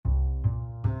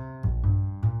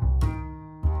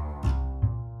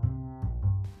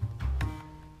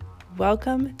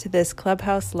Welcome to This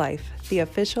Clubhouse Life, the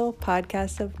official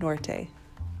podcast of Norte.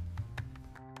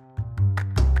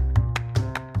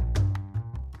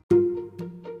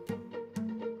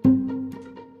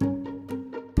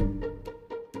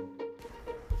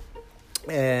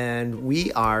 And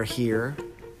we are here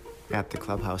at the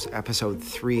Clubhouse, episode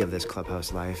 3 of This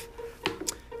Clubhouse Life,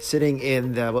 sitting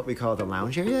in the what we call the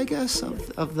lounge area, I guess,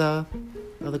 of the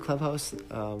Clubhouse.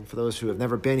 For those who have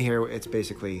never been here, it's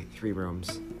basically 3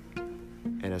 rooms,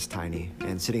 and it's tiny.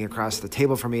 And sitting across the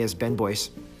table from me is Ben Boyce.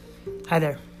 Hi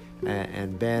there.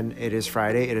 And Ben, it is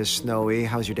Friday. It is snowy.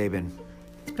 How's your day been?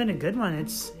 It's been a good one. It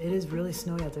is really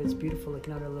snowy out there. It's beautiful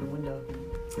looking out our little window.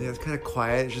 Yeah, it's kind of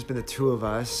quiet. It's just been the two of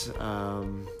us.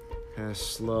 Kind of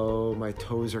slow. My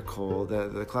toes are cold.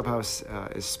 The Clubhouse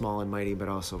is small and mighty, but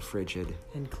also frigid.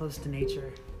 And close to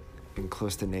nature.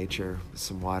 With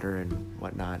some water and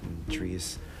whatnot and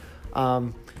trees.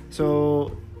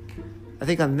 So I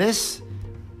think on this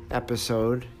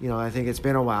episode, I think it's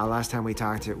been a while. Last time we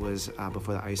talked, it was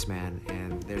before the Iceman,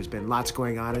 and there's been lots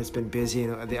going on. It's been busy.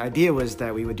 The idea was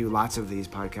that we would do lots of these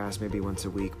podcasts, maybe once a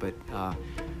week, but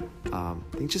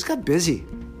things just got busy.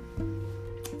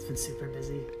 It's been super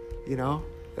busy.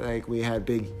 Like we had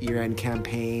big year-end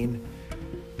campaign,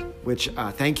 which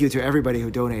thank you to everybody who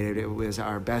donated. It was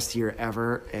our best year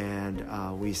ever,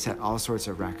 and we set all sorts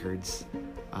of records.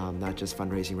 Not just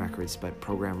fundraising records, but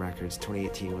program records.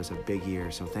 2018 was a big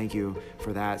year, so thank you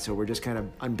for that. So we're just kind of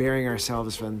unbearing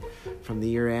ourselves from the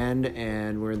year end,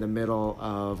 and we're in the middle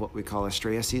of what we call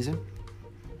Estrella season.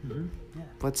 Mm-hmm. Yeah.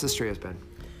 What's Estrella's, Ben?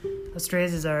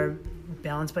 Estrella's is our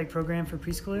balance bike program for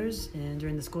preschoolers, and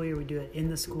during the school year we do it in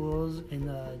the schools, in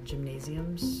the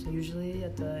gymnasiums, usually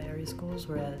at the area schools.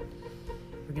 We're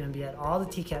going to be at all the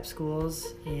TCAP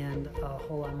schools and a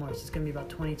whole lot more. So it's going to be about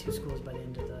 22 schools by the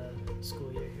end of the school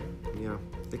year here. Yeah.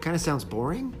 It kind of sounds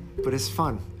boring, but it's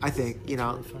fun, I think. It's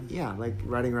really fun. Yeah, like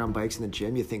riding around bikes in the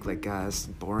gym, you think like, God, this is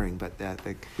boring, but that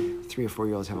like 3 or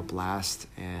 4-year-olds have a blast,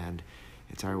 and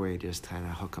it's our way to just kind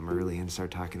of hook them early and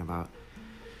start talking about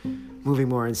moving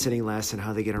more and sitting less and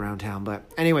how they get around town. But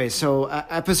anyway, so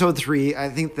episode 3, I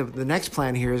think the next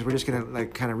plan here is we're just going to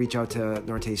kind of reach out to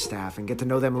Norte staff and get to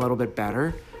know them a little bit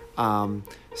better.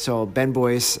 So Ben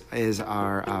Boyce is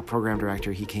our program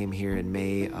director. He came here in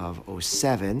May of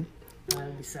 2007. That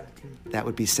would be 17. That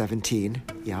would be 17.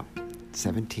 Yep,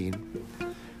 17.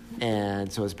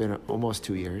 And so it's been almost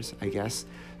 2 years, I guess.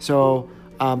 So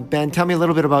Ben, tell me a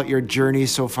little bit about your journey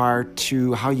so far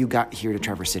to how you got here to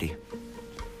Traverse City.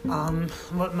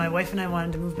 My wife and I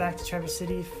wanted to move back to Traverse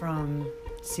City from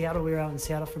Seattle. We were out in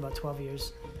Seattle for about 12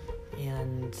 years,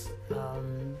 and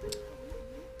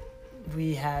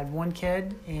we had 1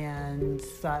 kid and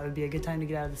thought it would be a good time to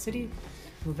get out of the city,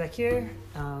 move back here.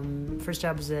 First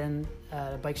job was in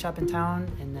a bike shop in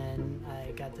town, and then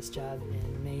I got this job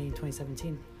in May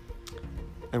 2017.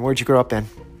 And where'd you grow up, Ben?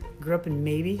 Grew up in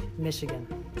Maybee, Michigan.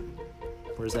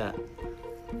 Where's that?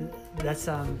 That's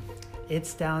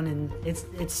it's down in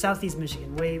it's southeast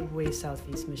Michigan, way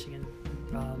southeast Michigan,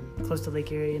 close to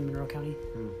Lake Erie in Monroe County.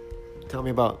 Tell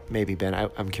me about Maybee, Ben.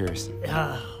 I'm curious.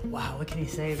 Wow, what can you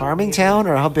say? Farming town,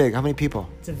 or how big? How many people?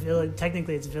 It's a village.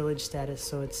 Technically, it's village status,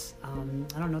 so it's I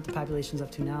don't know what the population's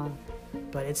up to now,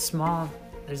 but it's small.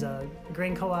 There's a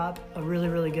grain co-op, a really,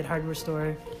 really good hardware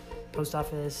store, post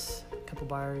office, a couple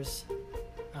bars.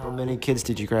 How many kids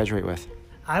did you graduate with?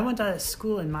 I went to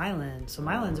school in Milan, so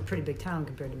Milan's a pretty big town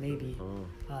compared to Maybee.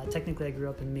 Technically, I grew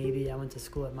up in Maybee. I went to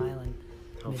school at Milan.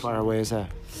 How far away is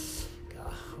that?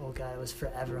 Oh God, it was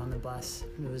forever on the bus.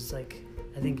 It was like,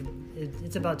 I think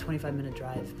it's about a 25-minute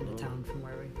drive into town from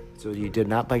where we. So you did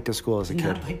not bike to school as a kid?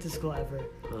 Not bike to school ever.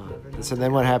 So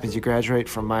then what happens? You graduate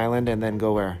from Milan and then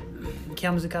go where?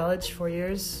 Kalamazoo College, 4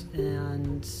 years,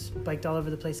 and biked all over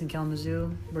the place in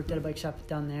Kalamazoo. Worked at a bike shop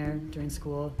down there during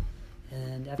school.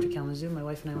 And after Kalamazoo, my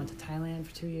wife and I went to Thailand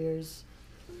for 2 years.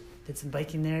 Did some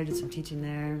biking there, did some teaching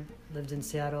there. Lived in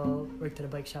Seattle, worked at a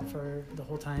bike shop for the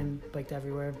whole time, biked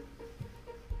everywhere.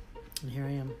 And here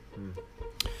I am.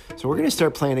 So we're going to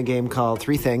start playing a game called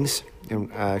 3 Things.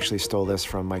 And I actually stole this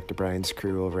from Mike DeBrien's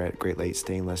crew over at Great Lakes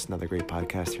Stainless, another great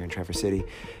podcast here in Traverse City.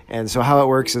 And so how it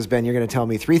works is, Ben, you're going to tell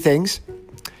me 3 things.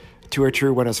 2 are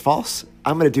true, 1 is false.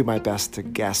 I'm going to do my best to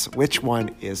guess which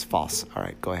one is false. All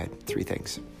right, go ahead. 3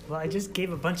 things. Well, I just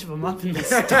gave a bunch of them up in this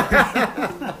story.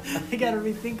 I got to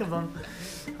rethink of them.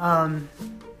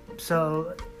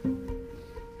 So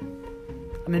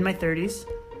I'm in my 30s.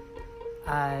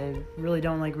 I really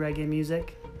don't like reggae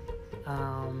music.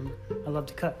 I love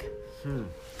to cook.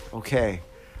 Okay.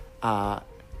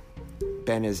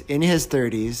 Ben is in his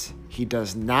 30s. He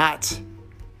does not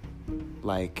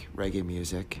like reggae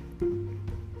music.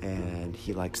 and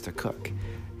he likes to cook.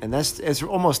 And it's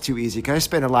almost too easy, because I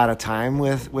spend a lot of time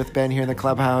with Ben here in the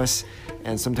clubhouse,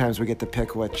 and sometimes we get to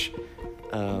pick which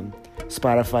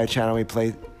Spotify channel we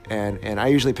play, and I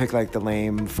usually pick like the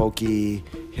lame, folky,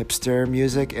 hipster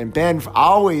music, and Ben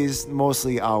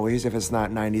mostly always, if it's not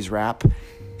 90s rap,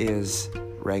 is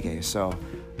reggae. So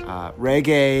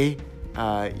reggae,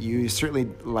 you certainly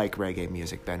like reggae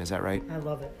music, Ben, is that right? I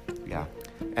love it. Yeah.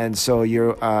 And so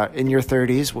you're in your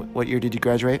 30s. What year did you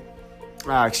graduate?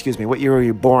 What year were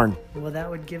you born? Well, that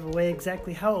would give away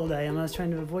exactly how old I am. I was trying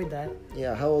to avoid that.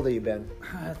 Yeah, how old are you, Ben?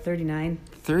 39.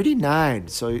 39.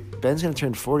 So Ben's going to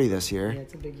turn 40 this year. Yeah,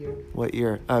 it's a big year. What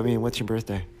year? What's your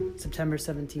birthday? September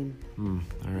 17. All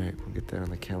right, we'll get that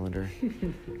on the calendar.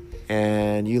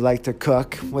 And you like to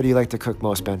cook. What do you like to cook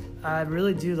most, Ben? I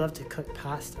really do love to cook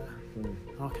pasta.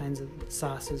 All kinds of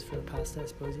sauces for the pasta, I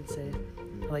suppose you'd say.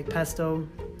 I like pesto.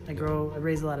 I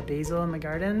raise a lot of basil in my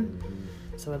garden.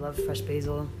 So I love fresh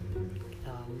basil.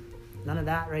 None of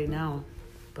that right now,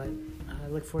 but I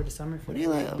look forward to summer. What do you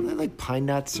like? I like pine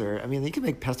nuts, you can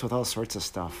make pesto with all sorts of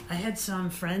stuff. I had some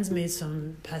friends made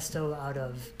some pesto out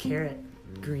of carrot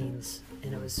greens,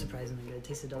 and it was surprisingly good. It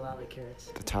tasted a lot like carrots.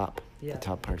 The top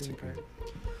parts are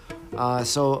good.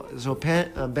 So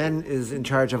Ben is in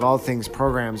charge of all things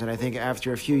programs, and I think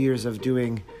after a few years of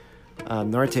doing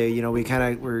Norte,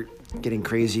 we're getting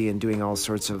crazy and doing all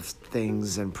sorts of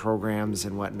things and programs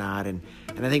and whatnot, and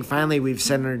I think finally we've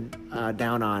centered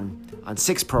down on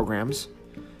 6 programs.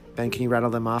 Ben, can you rattle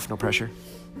them off? No pressure.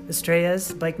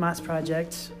 Estrellas, Bike Moss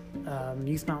Project,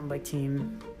 Youth Mountain Bike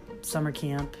Team, Summer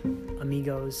Camp,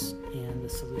 Amigos, and the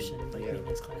Solution Bike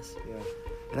Maintenance Class. Yeah.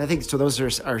 And I think so. Those are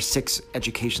our 6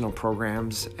 educational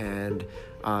programs, and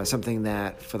something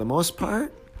that, for the most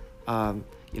part,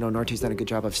 Norte's done a good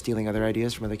job of stealing other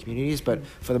ideas from other communities, but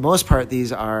for the most part,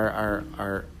 these are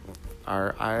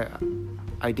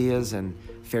ideas and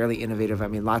fairly innovative. I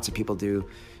mean, lots of people do,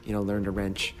 learn to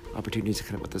wrench opportunities to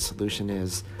kind of what the solution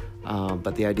is.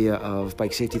 But the idea of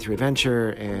bike safety through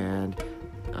adventure and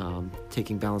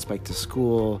taking balanced bike to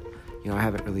school, I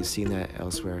haven't really seen that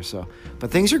elsewhere. So, but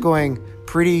things are going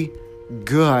pretty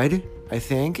good, I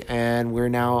think, and we're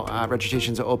now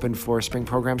registrations are open for spring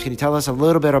programs. Can you tell us a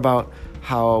little bit about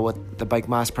what the Bike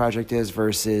Moss Project is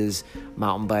versus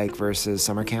mountain bike versus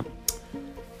summer camp?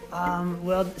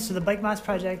 So the Bike Moss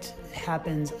Project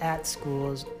happens at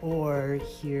schools or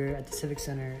here at the Civic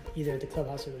Center, either at the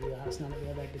clubhouse or the wheelhouse, now that we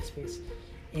have that good space.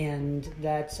 And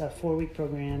that's a 4-week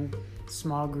program,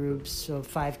 small groups, so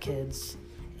 5 kids,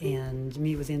 and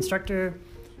meet with the instructor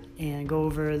and go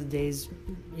over the day's,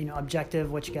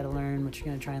 objective, what you got to learn, what you're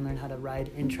going to try and learn how to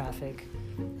ride in traffic.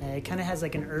 It kind of has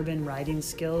like an urban riding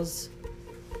skills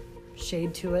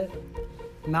shade to it.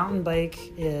 Mountain bike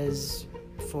is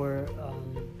for,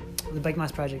 the Bike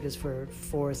Moss Project is for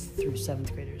 4th through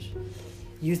 7th graders.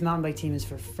 Youth Mountain Bike Team is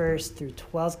for 1st through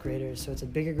 12th graders, so it's a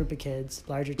bigger group of kids,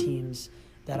 larger teams.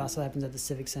 That also happens at the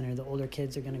Civic Center. The older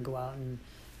kids are going to go out and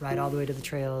ride all the way to the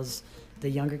trails. The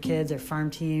younger kids are farm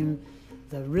team.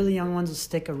 The really young ones will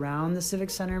stick around the Civic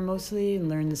Center mostly and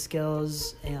learn the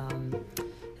skills. And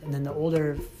then the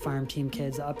older farm team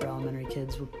kids, the upper elementary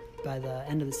kids, by the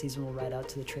end of the season will ride out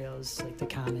to the trails, like the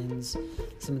Commons,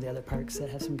 some of the other parks that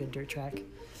have some good dirt track.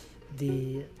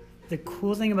 The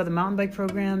cool thing about the mountain bike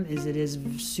program is it is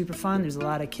super fun. There's a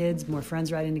lot of kids, more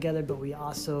friends riding together, but we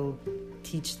also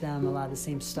teach them a lot of the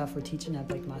same stuff we're teaching at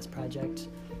Bike Moss Project,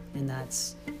 and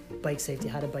that's bike safety,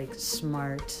 how to bike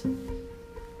smart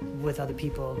with other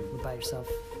people, by yourself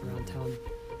around town.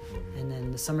 And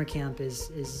then the summer camp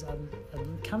is a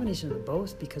combination of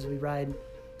both, because we ride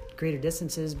greater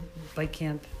distances. Bike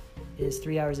camp is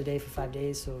 3 hours a day for 5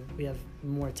 days, so we have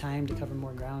more time to cover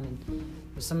more ground. And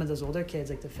with some of those older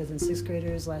kids, like the 5th and 6th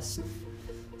graders, last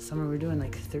summer we were doing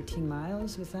like 13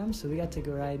 miles with them, so we got to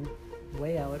go ride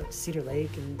way out at Cedar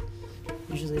Lake and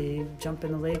usually jump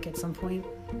in the lake at some point.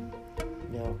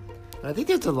 Yeah, I think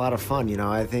that's a lot of fun.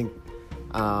 I think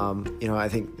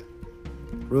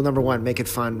rule number 1, make it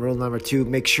fun. Rule number 2,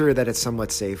 make sure that it's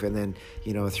somewhat safe. And then,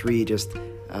 3, just,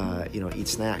 eat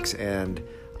snacks. And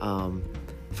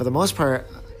for the most part,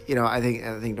 I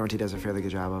think Norte does a fairly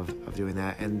good job of doing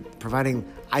that and providing,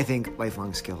 I think,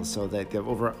 lifelong skills. So that the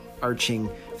overarching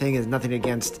thing is nothing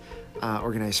against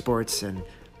organized sports and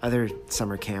other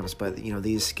summer camps, but,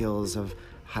 these skills of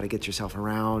how to get yourself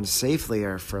around safely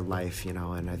are for life,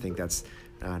 and I think that's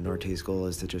Norte's goal,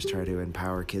 is to just try to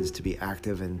empower kids to be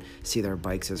active and see their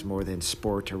bikes as more than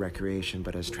sport or recreation,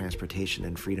 but as transportation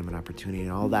and freedom and opportunity,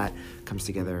 and all that comes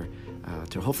together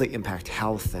to hopefully impact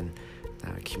health and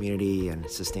community and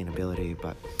sustainability.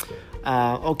 But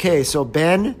okay, so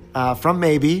Ben from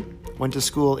Maybee went to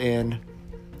school in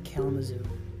Kalamazoo.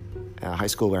 High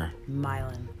school where?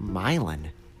 Milan.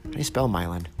 Milan. How do you spell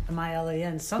Milan?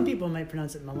 Milan. Some people might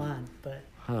pronounce it Milan, but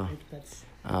Huh. that's...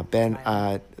 Ben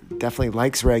definitely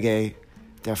likes reggae,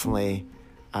 definitely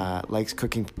likes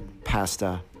cooking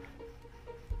pasta.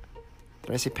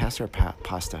 Did I say pasta or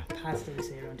pasta? Pasta we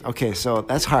say around here. Okay, so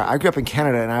that's hard. I grew up in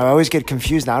Canada, and I always get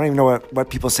confused. I don't even know what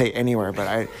people say anywhere,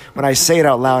 but when I say it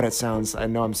out loud, I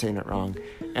know I'm saying it wrong.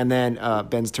 And then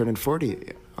Ben's turning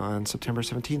 40 on September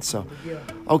 17th. So,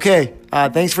 okay,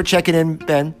 thanks for checking in,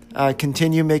 Ben.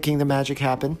 Continue making the magic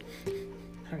happen.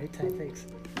 All right, Ty, thanks.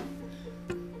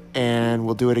 And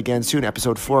we'll do it again soon.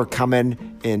 Episode 4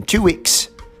 coming in 2 weeks.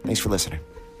 Thanks for listening.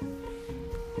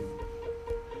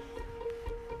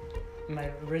 My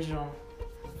original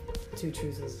 2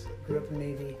 truths is grew up in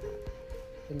Maybee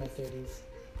in my 30s.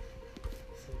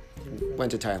 So,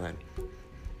 Went to Thailand.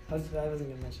 I wasn't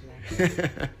going to mention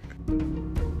that.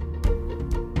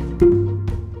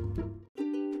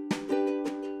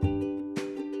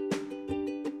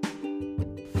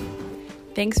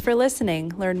 Thanks for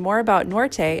listening. Learn more about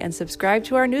Norte and subscribe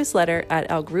to our newsletter at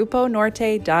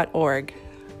elgruponorte.org.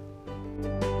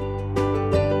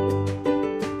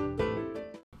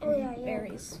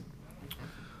 Berries.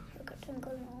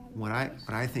 What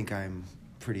I think I'm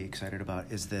pretty excited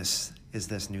about is this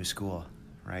new school,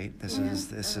 right? This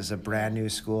is a brand new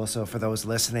school. So for those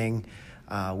listening,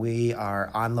 we are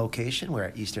on location. We're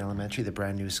at Eastern Elementary, the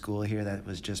brand new school here that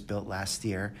was just built last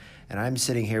year, and I'm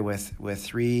sitting here with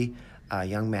 3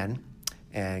 young men.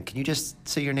 And can you just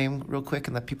say your name real quick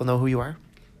and let people know who you are?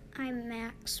 I'm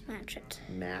Max Matchett.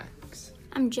 Max.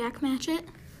 I'm Jack Matchett.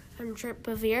 I'm Trip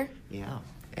Bavir. Yeah.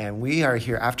 And we are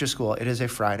here after school. It is a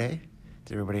Friday.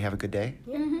 Did everybody have a good day?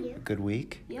 Mm-hmm. A good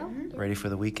week? Yep. Ready for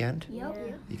the weekend?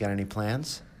 Yep. You got any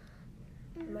plans?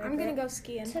 I'm gonna go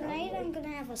skiing. Tonight I'm gonna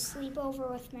have a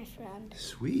sleepover with my friend.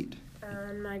 Sweet.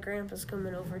 And my grandpa's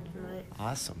coming over tonight.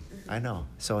 Awesome. I know.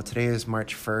 So today is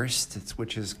March 1st,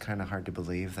 which is kind of hard to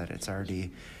believe that it's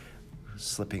already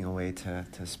slipping away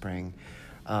to spring.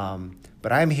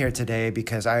 But I'm here today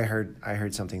because I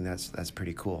heard something that's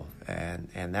pretty cool,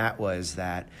 and that was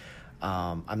that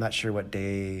I'm not sure what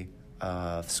day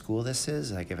of school this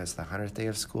is, like if it's the 100th day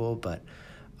of school, but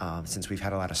since we've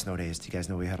had a lot of snow days, do you guys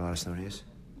know we had a lot of snow days?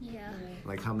 Yeah.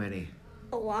 Like how many?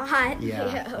 A lot.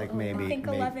 Yeah, like maybe. I think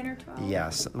 11 or 12.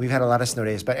 Yes, we've had a lot of snow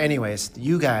days. But anyways,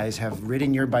 you guys have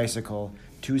ridden your bicycle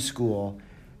to school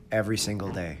every single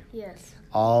day. Yes.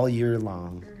 All year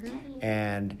long.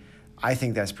 And I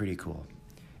think that's pretty cool.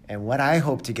 And what I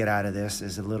hope to get out of this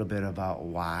is a little bit about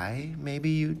why maybe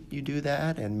you do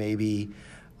that, and maybe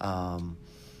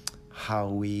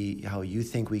how you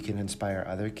think we can inspire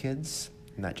other kids,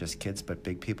 not just kids, but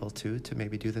big people too, to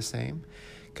maybe do the same.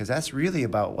 Because that's really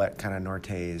about what kind of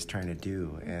Norte is trying to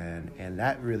do, and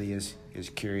that really is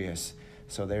curious.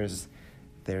 So there's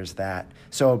that.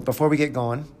 So before we get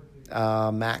going,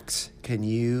 Max, can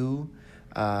you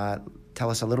tell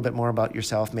us a little bit more about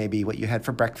yourself, maybe what you had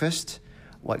for breakfast,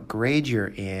 what grade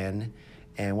you're in,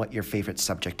 and what your favorite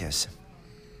subject is?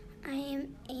 I am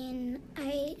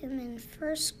in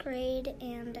first grade,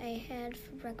 and I had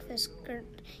for breakfast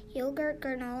yogurt,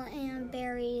 granola, and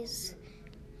berries.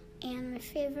 And my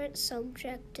favorite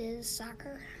subject is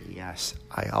soccer. Yes,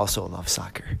 I also love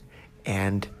soccer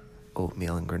and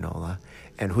oatmeal and granola.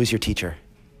 And who's your teacher?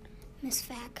 Miss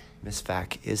Fack. Miss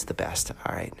Fack is the best.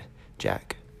 All right,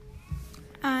 Jack.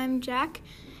 I'm Jack,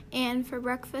 and for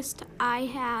breakfast I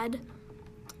had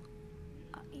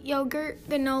yogurt,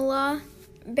 granola,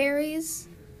 berries,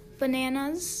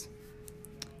 bananas,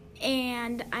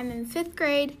 and I'm in 5th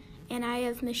grade, and I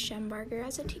have Miss Schembarger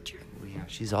as a teacher. Oh, yeah,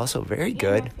 she's also very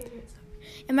good.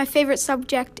 And my favorite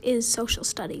subject is social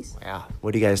studies. Wow.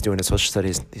 What are you guys doing in social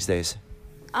studies these days?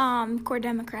 Core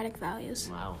democratic values.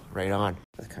 Wow. Right on.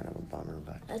 That's kind of a bummer,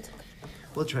 but That's okay.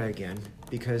 we'll try again,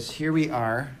 because here we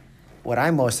are. What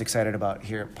I'm most excited about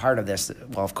here, part of this,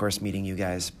 well, of course, meeting you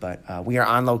guys, but we are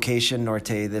on location, Norte,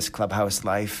 this clubhouse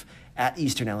life at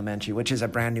Eastern Elementary, which is a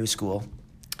brand new school.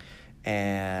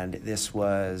 And this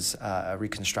was a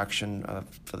reconstruction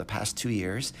for the past 2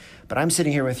 years. But I'm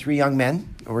sitting here with 3 young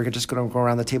men. We're just going to go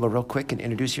around the table real quick and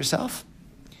introduce yourself.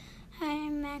 Hi,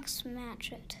 I'm Max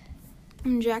Matchett.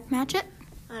 I'm Jack Matchett.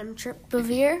 I'm Trip.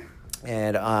 Bavir.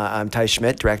 And I'm Ty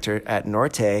Schmidt, director at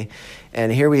Norte.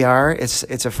 And here we are. It's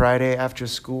a Friday after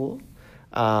school,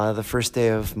 the first day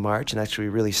of March, and actually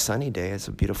a really sunny day. It's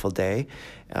a beautiful day.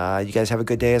 You guys have a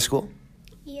good day at school?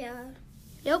 Yeah.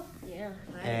 Yep. Yeah.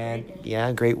 And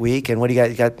yeah, great week. And what do you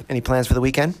got? You got any plans for the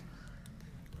weekend?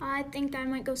 I I think I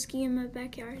might go ski in my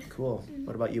backyard. Cool.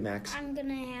 What about you, Max? I'm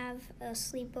gonna have a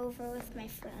sleepover with my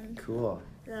friend. Cool.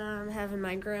 I'm having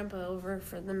my grandpa over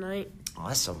for the night.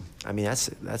 Awesome. I mean,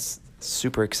 that's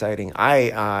super exciting. I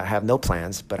have no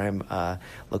plans, but I'm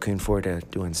looking forward to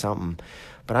doing something.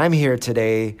 But I'm here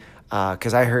today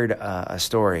because I heard a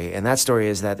story, and that story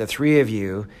is that the three of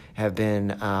you have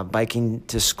been biking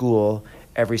to school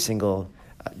every single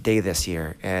day this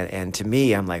year. And to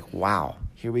me, I'm like, wow,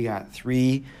 here we got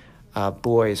three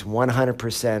boys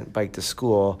 100% bike to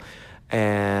school.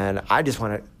 And I just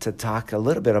wanted to talk a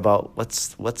little bit about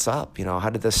what's up. You know, how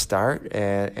did this start,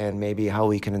 and maybe how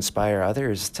we can inspire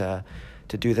others to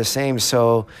do the same.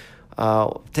 So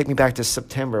take me back to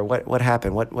September. What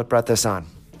happened? What brought this on?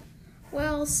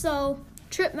 Well, so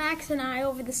Trip, Max, and I,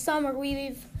 over the summer,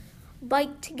 we've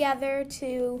biked together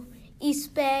to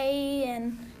East Bay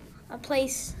and a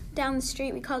place down the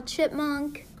street we call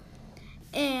Chipmunk,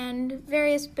 and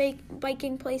various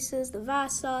biking places, the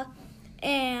Vasa,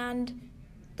 and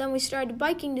then we started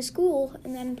biking to school,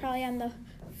 and then probably on the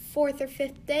 4th or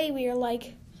 5th day, we were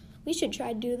like, we should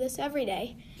try to do this every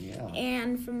day. Yeah.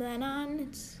 And from then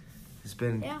on, It's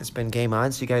been game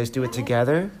on. So you guys do it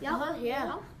together?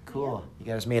 Yeah. Cool. You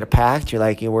guys made a pact. You're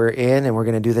like, we're in, and we're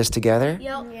going to do this together?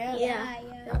 Yeah.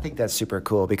 I think that's super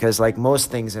cool because, like most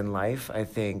things in life, I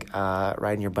think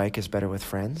riding your bike is better with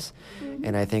friends. Mm-hmm.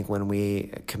 And I think when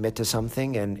we commit to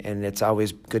something, and it's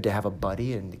always good to have a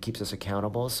buddy, and it keeps us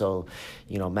accountable. So,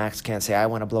 you know, Max can't say, I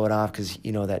want to blow it off, because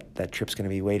you know that trip's going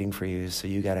to be waiting for you. So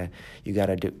you gotta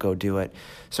go do it.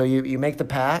 So you make the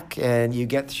pack, and you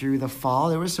get through the fall.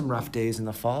 There was some rough days in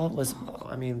the fall.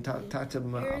 Talk to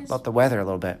them about the weather a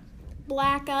little bit.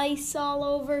 Black ice all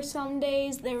over some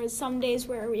days. There was some days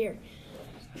where we were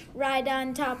ride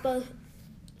on top of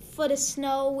a foot of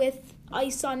snow with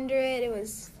ice under it. There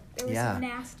was some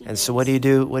nasty. And days. so what do you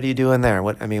do in there?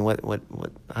 What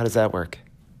how does that work?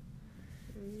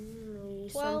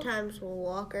 Sometimes we'll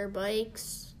walk our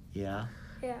bikes. Yeah.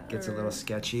 Yeah. Gets a little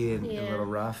sketchy and a little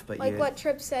rough, but like what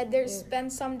Tripp said, there's been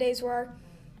some days where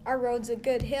our road's a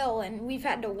good hill and we've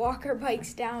had to walk our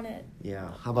bikes down it.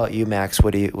 Yeah. How about you, Max?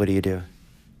 What do you do?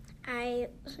 I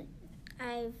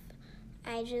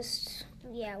just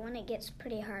when it gets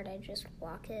pretty hard, I just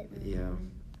walk it. Yeah.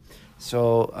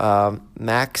 So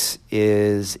Max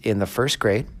is in the 1st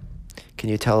grade. Can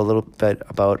you tell a little bit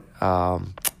about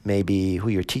maybe who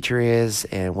your teacher is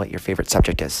and what your favorite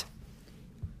subject is?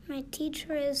 My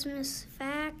teacher is Miss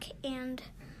Fack, and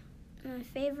my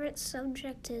favorite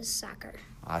subject is soccer.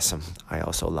 Awesome. I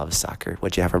also love soccer.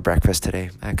 What'd you have for breakfast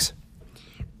today, Max?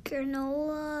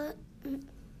 Granola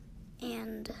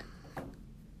and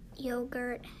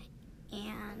yogurt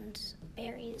and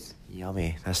berries.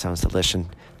 Yummy. That sounds delicious.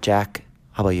 Jack,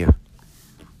 how about you?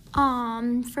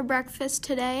 For breakfast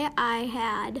today, I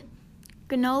had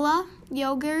granola,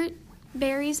 yogurt,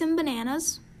 berries, and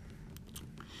bananas.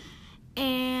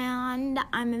 And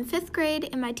I'm in 5th grade,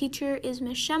 and my teacher is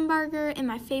Miss Schembarger, and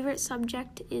my favorite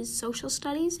subject is social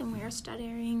studies, and we are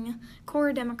studying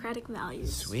core democratic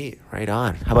values. Sweet. Right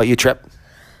on. How about you, Trip?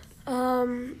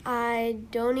 I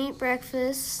don't eat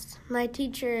breakfast. My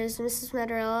teacher is Mrs.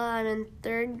 Madarella. I'm in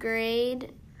 3rd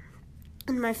grade,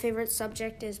 and my favorite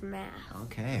subject is math.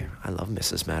 Okay. I love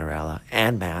Mrs. Madarella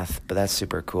and math, but that's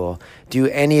super cool. Do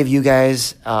any of you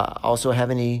guys also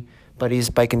have any buddies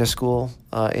biking to school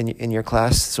in your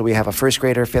class? So we have a 1st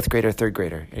grader, 5th grader, 3rd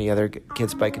grader. Any other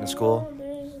kids biking to school?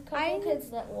 There's a couple kids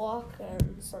that walk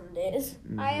on some days.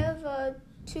 I have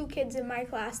 2 kids in my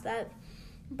class that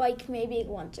bike maybe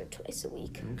once or twice a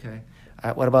week. Okay.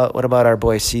 What about our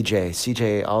boy CJ?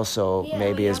 CJ also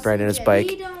maybe is riding his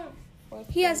bike.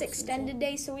 He has extended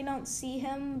days, so we don't see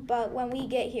him. But when we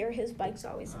get here, his bike's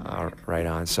always in there. Right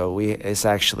on. So it's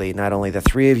actually not only the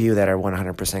 3 of you that are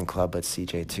 100% club, but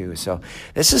CJ too. So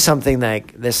this is something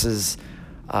that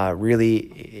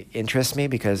really interests me,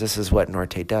 because this is what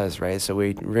Norte does, right? So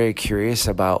we're very curious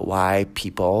about why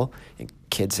people,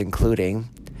 kids including,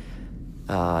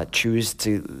 choose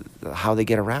how they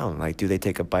get around. Like, do they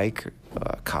take a bike,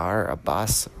 a car, a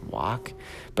bus, walk?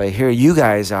 But here you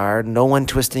guys are, no one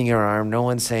twisting your arm, no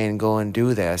one saying go and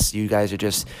do this. You guys are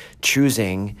just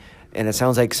choosing, and it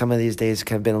sounds like some of these days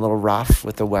have been a little rough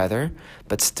with the weather,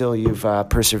 but still you've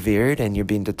persevered, and you're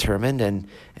being determined, and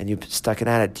you've stuck it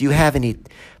at it. Do you have any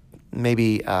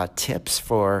maybe tips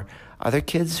for other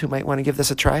kids who might want to give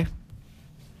this a try?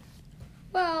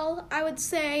 Well, I would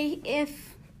say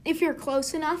if you're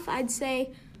close enough, I'd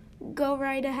say go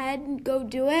right ahead and go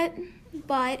do it.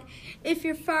 But if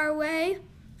you're far away,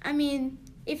 I mean,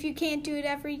 if you can't do it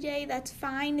every day, that's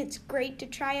fine. It's great to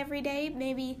try every day.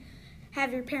 Maybe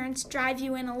have your parents drive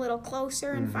you in a little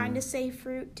closer and find a safe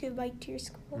route to bike to your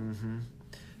school.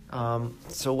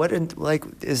 So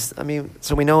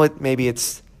so we know maybe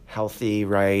it's healthy,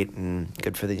 right, and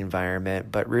good for the environment,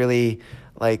 but really,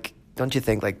 like, don't you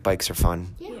think, like, bikes are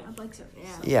fun? Yeah, bikes are fun.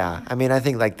 Yeah, I mean, I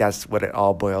think, like, that's what it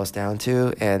all boils down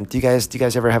to. And do you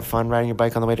guys ever have fun riding your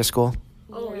bike on the way to school?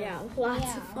 Oh, yeah,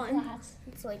 lots of fun.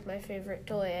 It's like my favorite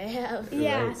toy I have.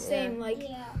 Yeah, Right. same. Like,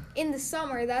 in the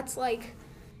summer, that's like,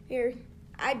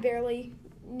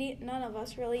 none of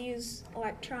us really use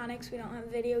electronics. We don't have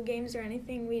video games or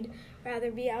anything. We'd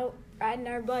rather be out riding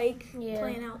our bike,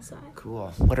 playing outside.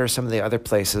 Cool. What are some of the other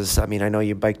places? I mean, I know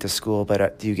you bike to school,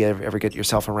 but do you ever get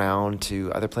yourself around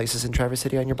to other places in Traverse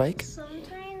City on your bike?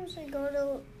 Sometimes I go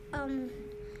to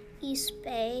East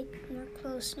Bay. We're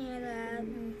close near that.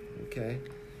 And Okay.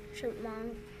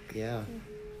 Chipmunk. Yeah.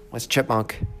 What's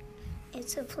Chipmunk?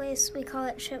 It's a place, we call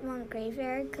it Chipmunk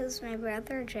Graveyard because my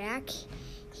brother Jack,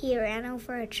 he ran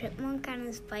over a chipmunk on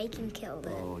his bike and killed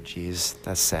it. Oh, geez.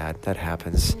 That's sad. That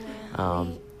happens.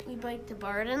 We bike to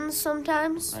Barden's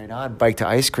sometimes. Right on. Bike to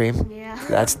ice cream. Yeah.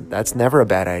 That's never a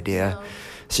bad idea. No.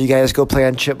 So you guys go play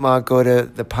on Chipmunk, go to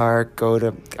the park, go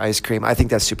to ice cream. I think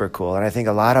that's super cool. And I think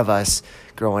a lot of us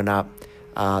growing up,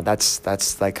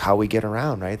 that's like how we get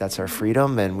around, right? That's our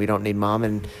freedom, and we don't need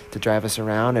mom to drive us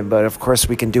around. But of course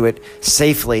we can do it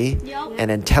safely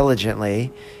and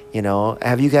intelligently. You know,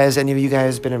 have any of you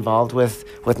guys been involved with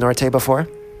Norte before?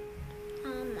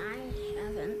 I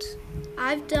haven't.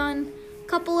 I've done a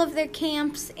couple of their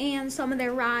camps and some of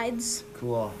their rides.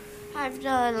 Cool. I've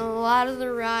done a lot of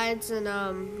the rides and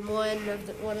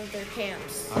one of their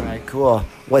camps. All right, cool.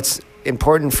 What's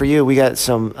important for you? We got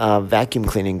some vacuum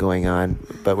cleaning going on,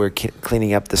 but we're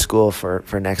cleaning up the school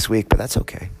for next week. But that's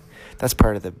okay. That's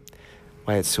part of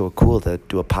why it's so cool to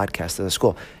do a podcast at the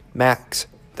school. Max,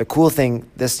 the cool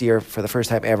thing this year, for the first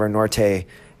time ever, Norte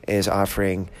is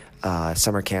offering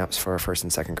summer camps for first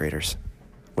and second graders.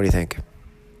 What do you think?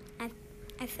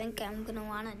 I think I'm going to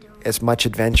want to do it. It's much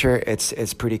adventure.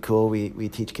 It's pretty cool. We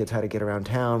teach kids how to get around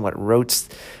town, what roads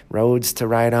to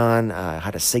ride on,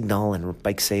 how to signal and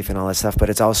bike safe and all that stuff.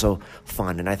 But it's also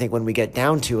fun. And I think when we get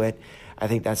down to it, I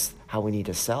think that's how we need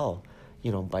to sell,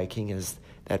 biking, is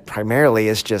that primarily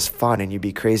is just fun, and you'd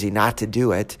be crazy not to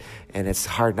do it. And it's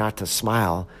hard not to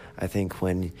smile, I think,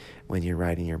 when you're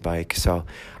riding your bike. So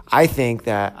I think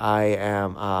that I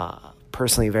am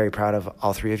personally very proud of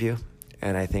all three of you.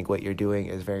 And I think what you're doing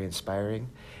is very inspiring.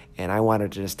 And I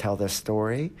wanted to just tell this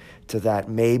story to that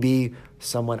maybe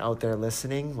someone out there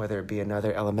listening, whether it be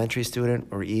another elementary student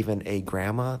or even a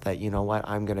grandma, that, you know what,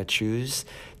 I'm going to choose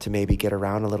to maybe get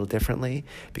around a little differently,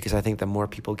 because I think the more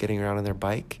people getting around on their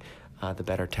bike, the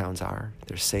better towns are.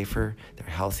 They're safer, they're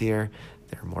healthier,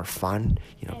 they're more fun.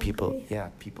 People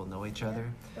know each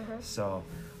other. So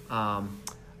how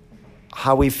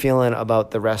are we feeling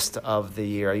about the rest of the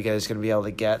year? Are you guys going to be able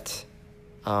to get...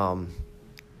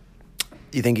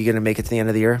 you think you're going to make it to the end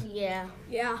of the year? Yeah.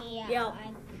 Yeah.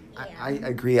 I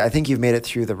agree. I think you've made it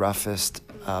through the roughest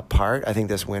part. I think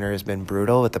this winter has been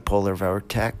brutal with the polar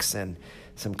vortex and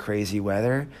some crazy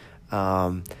weather.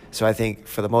 So I think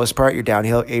for the most part, you're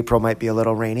downhill. April might be a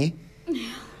little rainy,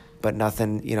 but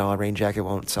nothing, a rain jacket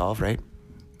won't solve, right?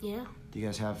 Yeah. Do you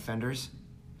guys have fenders?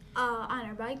 On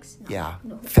our bikes? No. Yeah.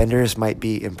 No. Fenders might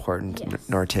be important. Yes.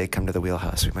 Norte, come to the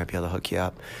wheelhouse. We might be able to hook you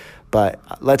up. But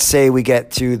let's say we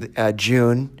get to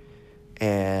June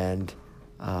and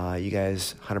you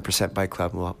guys 100% bike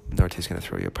club. Well, Norte's going to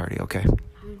throw you a party, okay?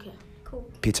 Okay. Cool.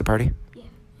 Pizza party? Yeah.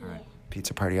 All right.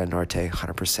 Pizza party on Norte,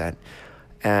 100%.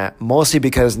 Mostly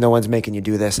because no one's making you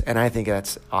do this, and I think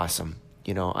that's awesome.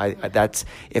 That's,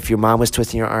 if your mom was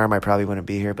twisting your arm, I probably wouldn't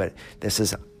be here, but this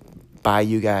is by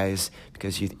you guys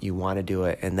because you want to do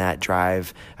it, and that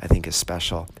drive, I think, is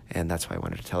special, and that's why I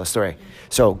wanted to tell a story.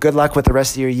 So good luck with the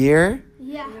rest of your year.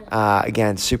 Yeah.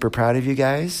 Again, super proud of you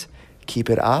guys. Keep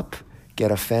it up.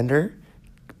 Get a fender.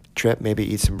 Trip,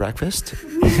 maybe eat some breakfast.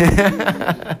 All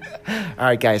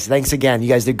right, guys. Thanks again. You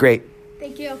guys did great.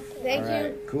 Thank you. Thank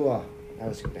you. Cool. That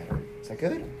was better. Is that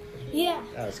good? Yeah.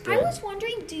 That was I good. was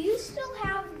wondering, do you still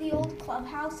have the old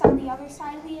clubhouse on the other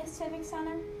side of the Civic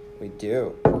Center? We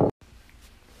do.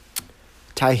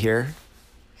 Ty here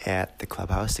at the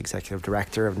Clubhouse, Executive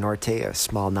Director of Norte, a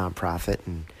small nonprofit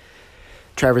in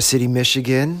Traverse City,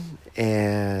 Michigan.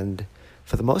 And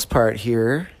for the most part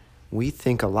here, we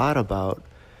think a lot about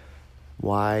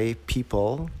why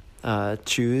people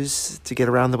choose to get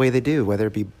around the way they do, whether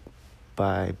it be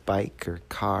by bike or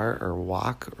car or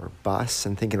walk or bus,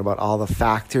 and thinking about all the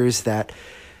factors that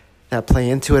play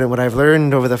into it. And what I've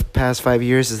learned over the past 5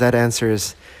 years is that answer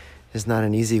is not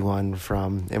an easy one,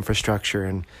 from infrastructure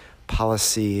and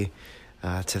policy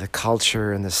to the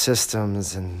culture and the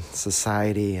systems and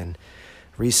society and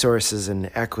resources and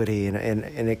equity, and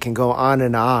it can go on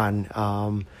and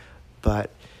on.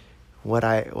 But what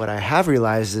I have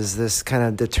realized is this kind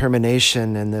of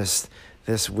determination and this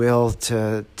will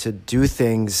to do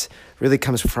things really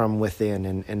comes from within,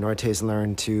 and Norte's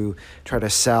learned to try to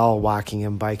sell walking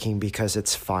and biking because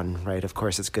it's fun, right? Of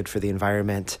course, it's good for the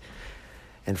environment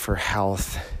and for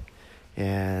health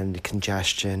and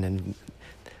congestion and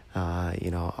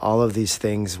all of these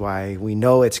things, why we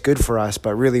know it's good for us,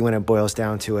 but really when it boils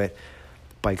down to it,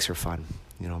 bikes are fun.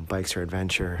 Bikes are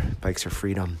adventure, bikes are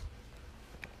freedom.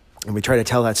 And we try to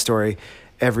tell that story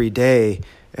every day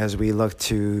as we look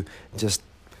to just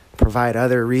provide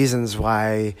other reasons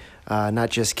why not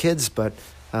just kids, but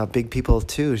big people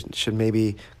too should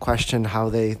maybe question how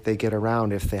they get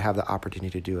around if they have the opportunity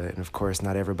to do it. And of course,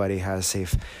 not everybody has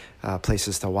safe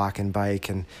places to walk and bike,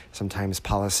 and sometimes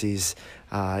policies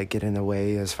get in the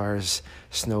way as far as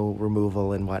snow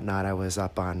removal and whatnot. I was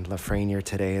up on Lafreniere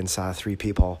today and saw 3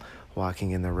 people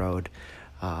walking in the road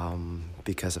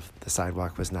because of the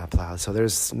sidewalk was not plowed. So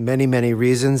there's many, many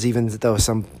reasons, even though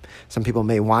some people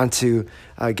may want to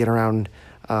get around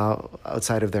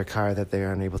outside of their car, that they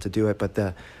are unable to do it. But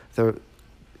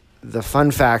the fun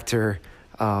factor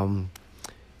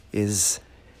is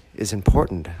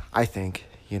important, I think,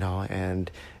 and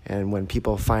when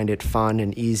people find it fun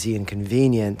and easy and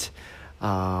convenient,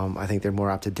 I think they're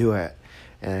more apt to do it.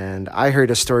 And I heard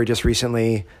a story just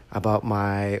recently about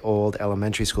my old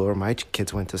elementary school, where my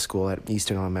kids went to school at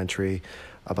Eastern Elementary,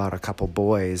 about a couple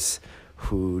boys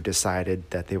who decided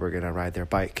that they were going to ride their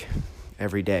bike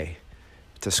every day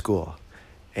to school.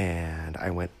 And I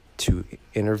went to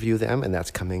interview them, and that's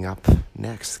coming up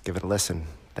next. Give it a listen.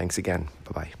 Thanks again.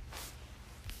 Bye-bye.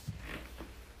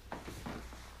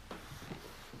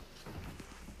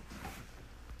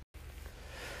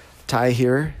 Ty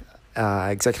here,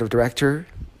 Executive Director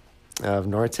of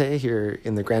Norte here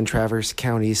in the Grand Traverse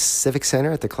County Civic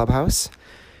Center at the clubhouse.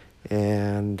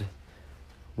 And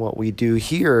what we do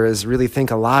here is really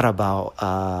think a lot about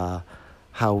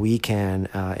how we can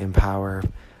empower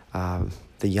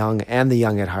the young and the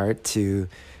young at heart to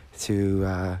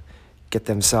get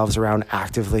themselves around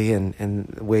actively,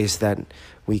 and ways that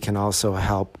we can also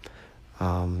help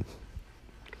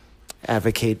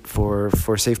advocate for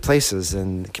safe places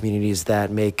and communities that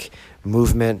make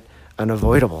movement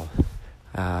unavoidable,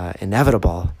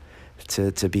 inevitable,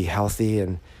 to be healthy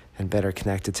and better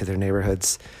connected to their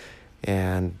neighborhoods.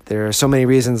 And there are so many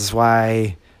reasons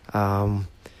why,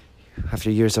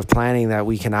 after years of planning, that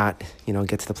we cannot,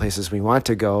 get to the places we want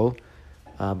to go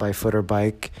by foot or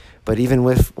bike. But even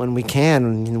when we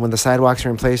can, when the sidewalks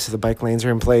are in place, the bike lanes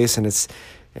are in place, and it's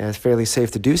fairly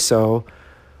safe to do so,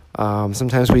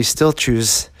 sometimes we still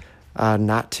choose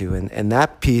not to. And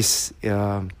that piece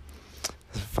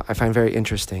I find very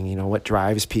interesting. What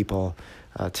drives people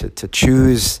to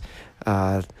choose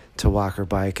to walk or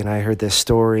bike. And I heard this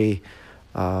story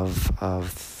of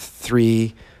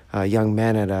 3 young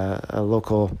men at a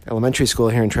local elementary school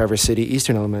here in Traverse City,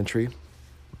 Eastern Elementary,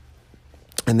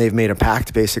 and they've made a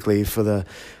pact basically for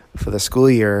the school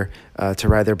year to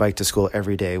ride their bike to school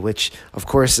every day, which of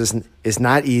course is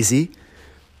not easy.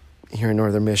 Here in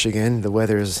northern Michigan, the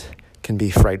weather can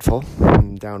be frightful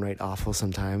and downright awful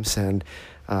sometimes,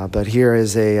 but here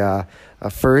is a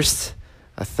first,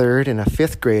 a third, and a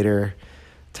 5th grader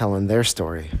telling their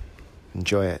story.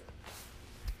 Enjoy it.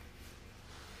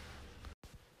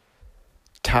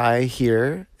 Ty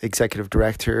here, Executive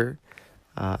Director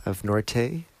of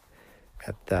Norte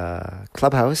at the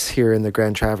clubhouse here in the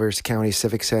Grand Traverse County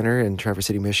Civic Center in Traverse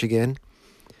City, Michigan.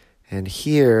 And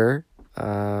here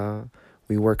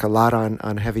we work a lot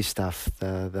on heavy stuff,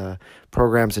 the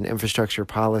programs and infrastructure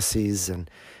policies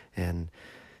and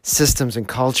systems and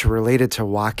culture related to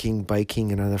walking,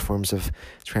 biking, and other forms of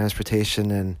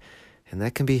transportation. And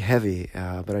that can be heavy,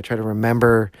 but I try to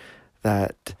remember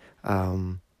that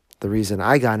the reason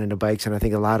I got into bikes, and I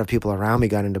think a lot of people around me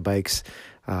got into bikes,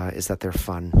 is that they're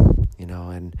fun,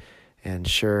 and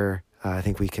sure, I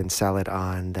think we can sell it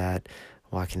on that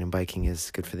walking and biking is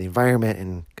good for the environment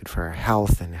and good for our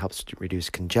health and helps to reduce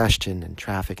congestion and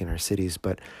traffic in our cities.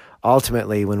 But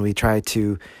ultimately, when we try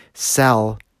to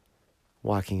sell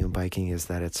walking and biking, is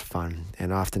that it's fun.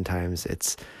 And oftentimes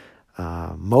it's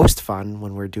most fun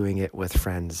when we're doing it with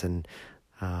friends, and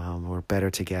we're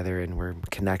better together, and we're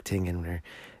connecting, and we're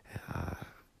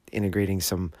integrating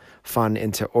some fun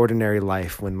into ordinary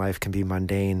life when life can be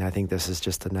mundane. I think this is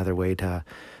just another way to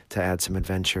add some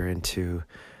adventure into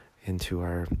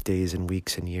our days and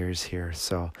weeks and years here.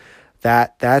 So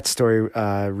that story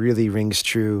really rings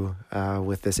true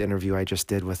with this interview I just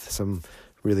did with some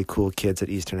really cool kids at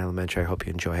Eastern Elementary. I hope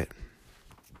you enjoy it.